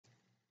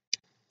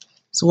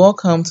So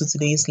welcome to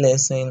today's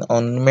lesson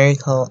on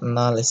numerical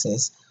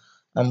analysis.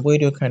 I'm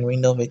Boydo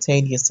Kanrindo, a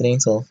third year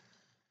student of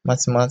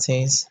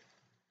mathematics,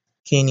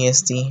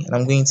 KNST, and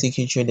I'm going to take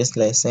you through this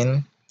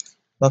lesson.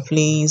 But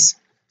please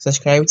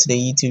subscribe to the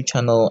YouTube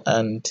channel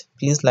and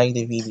please like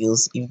the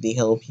videos if they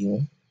help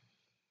you.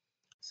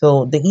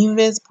 So the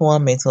inverse power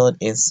method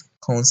is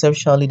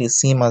conceptually the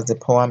same as the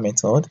power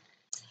method,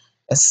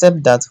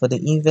 except that for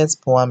the inverse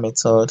power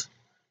method,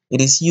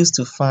 it is used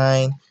to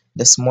find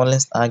the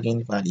smallest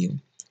eigenvalue.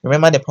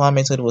 Remember, the power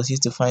method was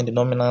used to find the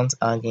dominant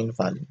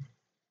eigenvalue.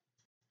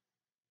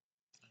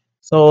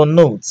 So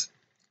note,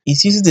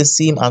 it uses the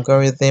same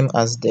algorithm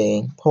as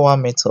the power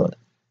method,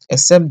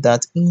 except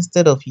that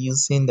instead of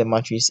using the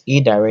matrix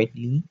A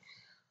directly,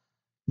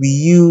 we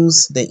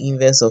use the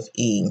inverse of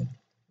A.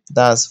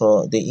 That's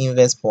for the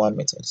inverse power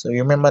method. So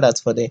remember that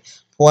for the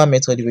power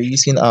method, we're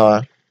using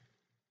our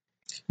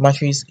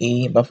matrix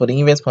A, but for the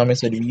inverse power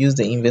method, we use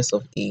the inverse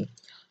of A.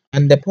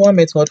 And the power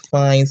method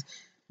finds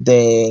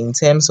in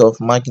terms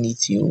of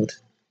magnitude,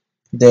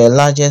 the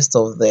largest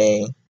of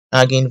the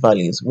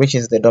eigenvalues, which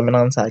is the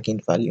dominant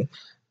eigenvalue.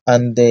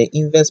 And the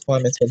inverse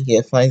power method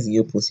here finds the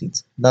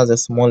opposite. That's the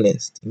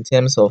smallest in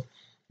terms of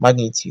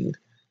magnitude.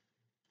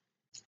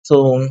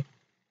 So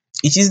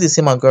it is the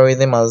same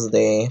algorithm as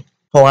the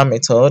power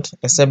method,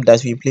 except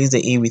that we replace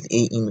the A with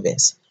A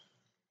inverse.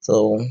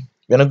 So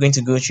we're not going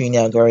to go through any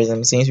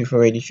algorithm since we've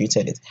already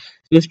treated it.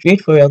 So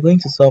straightforward, we are going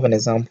to solve an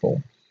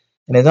example.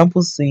 An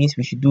example says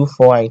we should do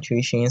 4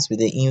 iterations with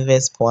the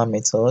inverse power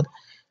method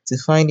to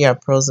find the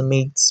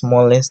approximate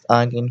smallest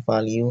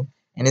eigenvalue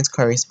and its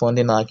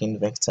corresponding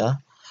eigenvector.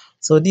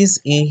 So this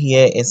A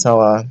here is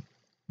our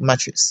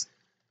matrix,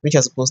 which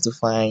are supposed to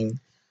find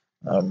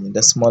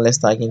the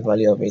smallest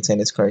eigenvalue of it and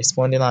its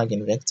corresponding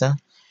eigenvector.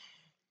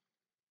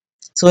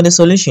 So the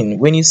solution,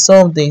 when you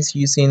solve this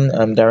using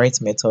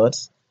direct method,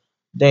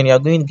 then you are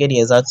going to get the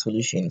exact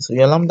solution. So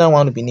your lambda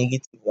 1 will be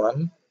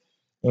 -1,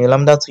 and your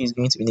lambda 2 is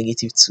going to be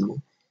 -2.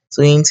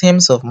 So in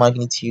terms of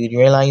magnitude, you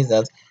realize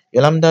that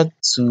your lambda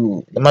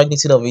 2, the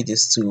magnitude of it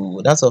is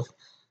 2. That of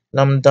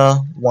lambda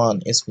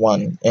 1 is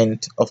 1.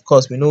 And of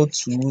course, we know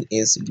 2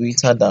 is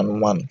greater than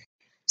 1.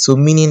 So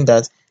meaning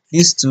that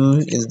this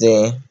 2 is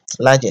the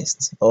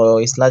largest,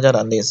 or is larger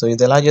than this. So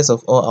it's the largest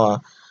of all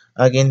our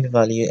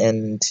eigenvalue,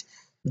 and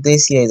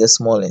this here is the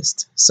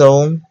smallest.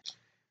 So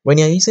when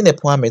you're using the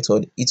power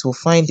method, it will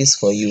find this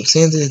for you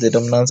since this is the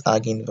dominant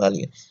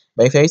eigenvalue.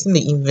 But if you're using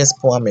the inverse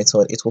power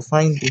method, it will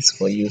find this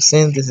for you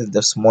since this is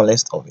the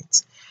smallest of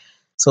it.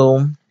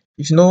 So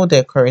if you know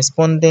the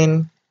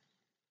corresponding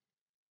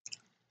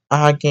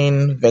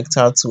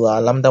eigenvector to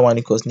our lambda 1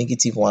 equals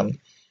 -1,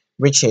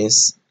 which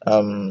is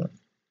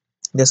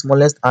the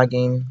smallest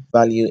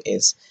eigenvalue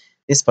is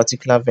this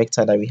particular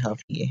vector that we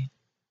have here.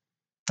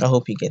 I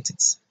hope you get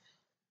it.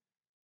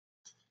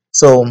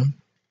 So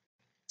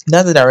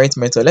that's the direct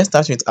method. Let's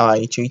start with our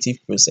iterative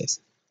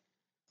process.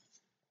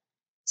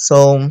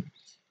 So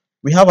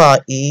we have our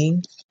A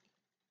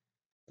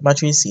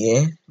matrix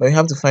here, but we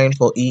have to find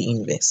for A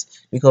inverse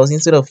because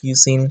instead of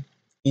using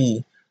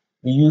A,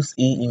 we use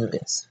A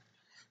inverse.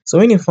 So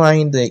when you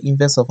find the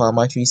inverse of our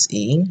matrix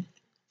A,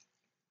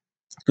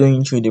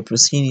 going through the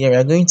procedure, we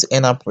are going to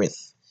end up with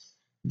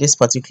this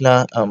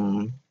particular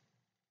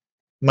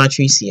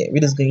matrix here,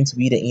 which is going to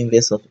be the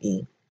inverse of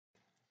A.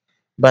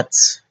 But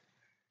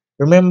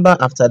remember,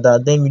 after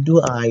that, then we do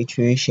our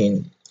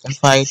iteration. And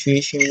for our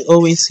iteration, we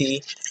always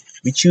say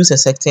we choose a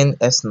certain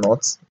S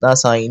naught,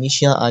 that's our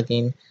initial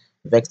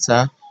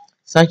eigenvector,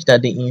 such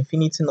that the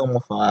infinity norm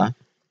of our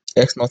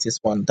x naught is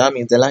 1. That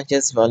means the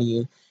largest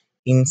value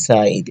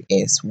inside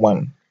is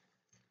 1.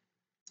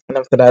 And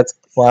after that,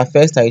 for our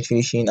first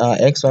iteration, our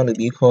x1 will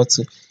be equal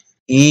to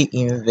A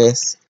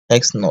inverse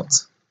x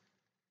naught.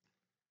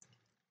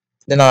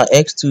 Then our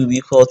x2 will be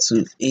equal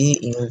to A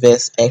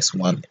inverse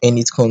x1, and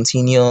it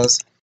continues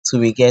till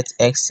we get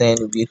xn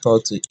will be equal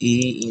to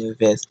A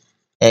inverse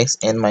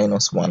xn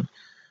minus 1.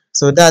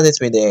 So that's it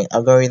with the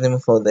algorithm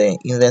for the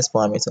inverse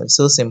power method.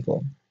 So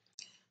simple.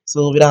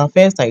 So with our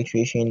first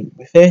iteration,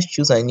 we first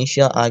choose an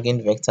initial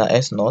eigenvector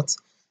s naught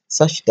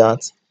such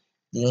that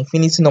the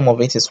infinity norm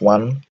of it is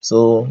 1.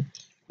 So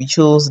we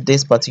chose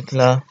this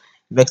particular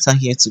vector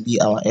here to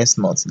be our s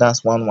naught.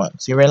 That's 1, 1.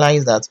 So you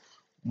realize that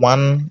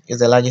 1 is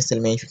the largest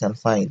element you can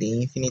find.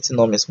 The infinity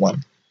norm is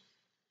 1.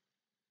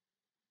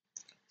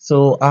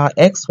 So our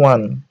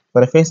x1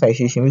 for the first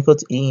iteration, we go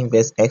to A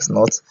inverse x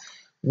naught,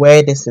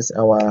 where this is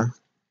our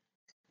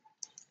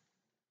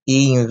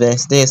A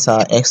inverse, this is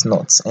our x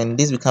naught, and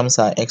this becomes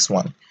our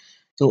x1.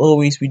 So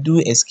always we do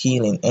a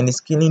scaling, and the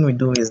scaling we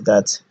do is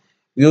that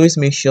we always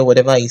make sure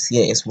whatever is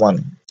here is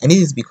 1. And this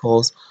is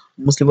because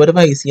mostly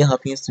whatever is here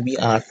happens to be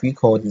our free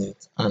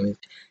coordinate, and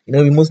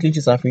we mostly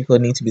choose our free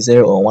coordinate to be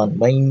 0 or 1,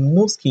 but in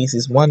most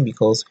cases 1,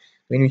 because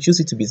when we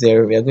choose it to be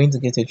 0, we are going to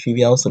get a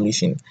trivial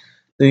solution.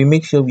 So we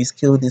make sure we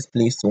scale this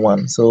place to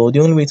 1. So the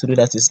only way to do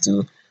that is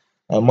to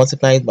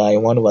multiply it by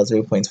 1 over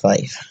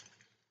 0.5.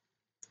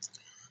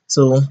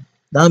 So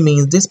that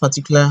means this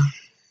particular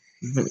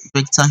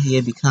vector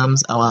here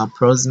becomes our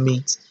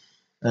approximate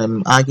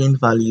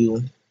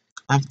eigenvalue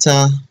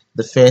after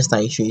the first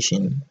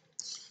iteration.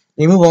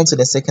 We move on to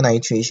the second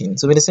iteration.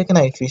 So with the second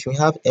iteration, we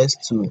have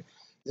S2 is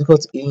equal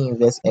to A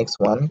inverse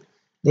X1.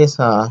 This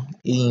A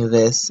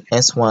inverse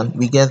S1.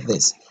 We get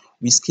this.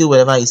 We scale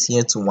whatever is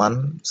here to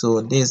 1.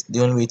 So this is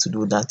the only way to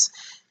do that.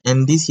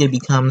 And this here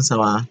becomes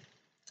our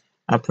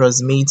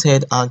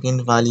approximated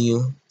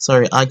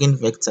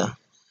eigenvector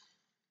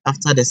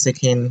after the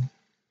second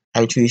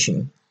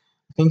iteration.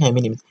 I think I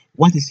made it.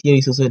 What is here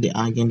is also the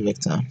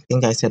eigenvector. I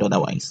think I said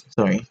otherwise.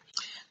 Sorry.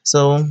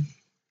 So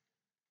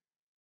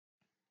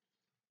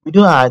we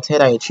do our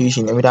third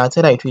iteration, and with our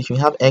third iteration,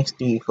 we have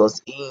x3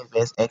 equals A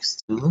inverse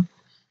x2.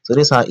 So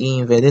this are A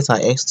inverse, this are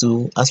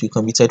x2 as we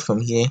computed from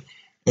here,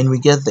 and we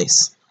get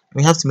this.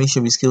 We have to make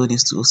sure we scale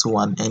this to also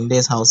 1, and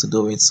there's how to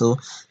do it. So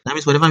that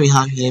means whatever we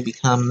have here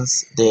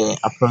becomes the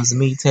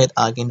approximated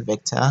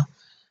eigenvector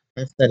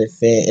after the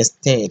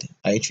third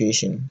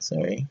iteration.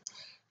 Sorry.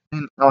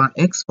 And our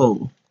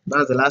x4,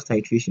 that's the last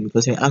iteration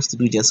because we're asked to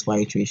do just 4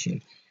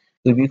 iteration.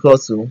 Will be equal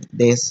to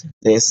this,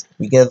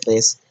 we get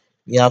this.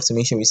 We have to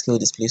make sure we scale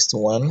this place to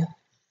 1.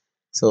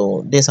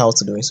 So this is how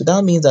to do it. So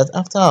that means that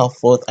after our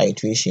fourth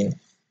iteration,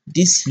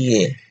 this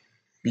here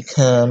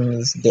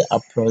becomes the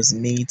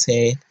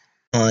approximated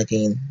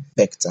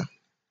eigenvector.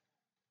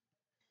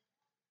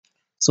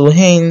 So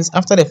hence,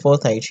 after the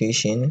fourth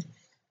iteration,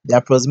 the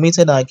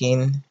approximated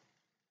eigenvector,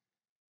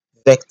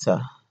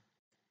 so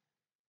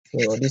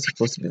this is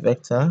supposed to be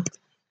vector.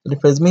 So the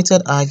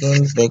approximated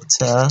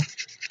eigenvector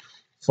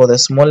for the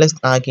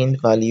smallest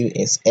eigenvalue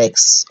is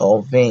x,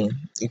 or v,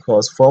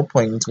 equals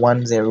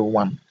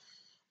 4.101.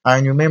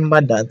 And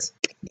remember that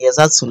the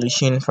exact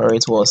solution for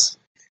it was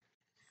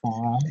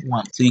 4,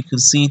 1. So you could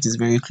see it is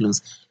very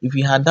close. If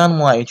we had done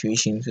more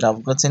iterations, we would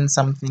have gotten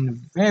something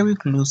very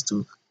close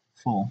to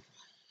 4.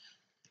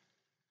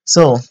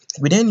 So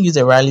we then use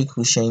the Rayleigh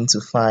quotient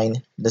to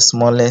find the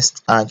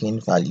smallest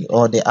eigenvalue,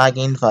 or the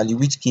eigenvalue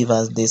which gives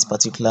us this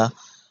particular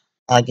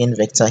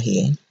eigenvector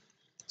here.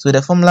 So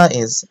the formula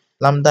is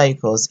lambda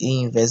equals A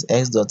inverse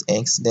x dot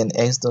x, then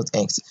x dot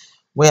x,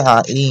 where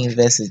our A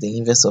inverse is the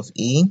inverse of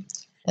A,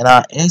 and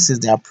our x is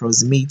the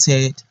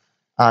approximated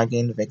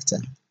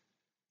eigenvector.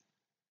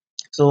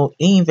 So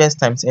A inverse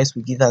times x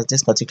will give us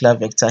this particular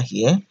vector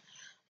here,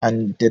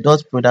 and the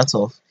dot product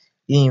of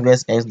A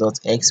inverse x dot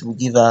x will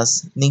give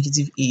us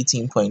negative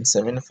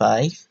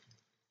 18.75.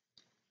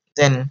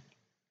 Then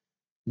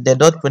the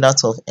dot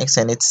product of x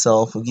and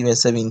itself will give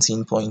us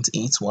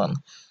 17.81.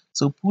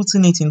 So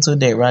putting it into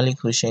the Rayleigh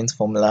quotient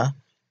formula,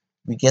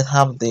 we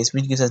have this,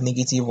 which gives us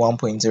negative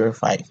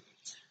 1.05.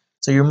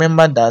 So you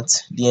remember that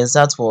the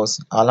exact was,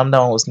 our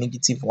lambda 1 was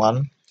negative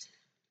 1,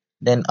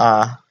 then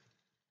our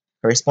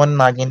corresponding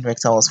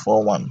eigenvector was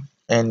 4.1,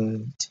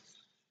 and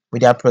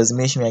with the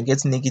approximation we are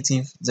getting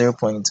negative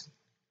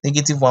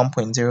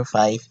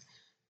 1.05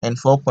 and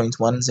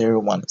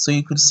 4.101. So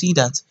you could see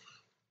that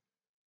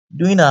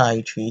during our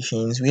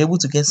iterations we're able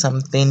to get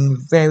something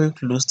very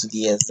close to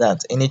the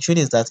exact, and the truth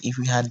is that if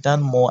we had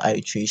done more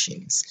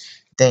iterations,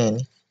 then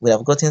we would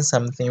have gotten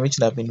something which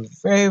would have been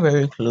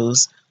very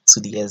close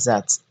to the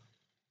exact.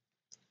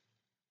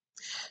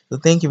 So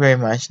thank you very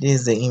much.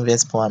 This is the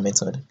inverse power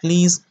method.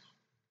 Please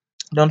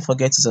don't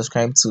forget to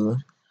subscribe to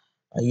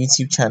our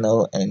YouTube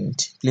channel, and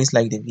please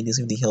like the videos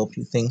if they help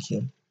you. Thank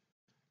you.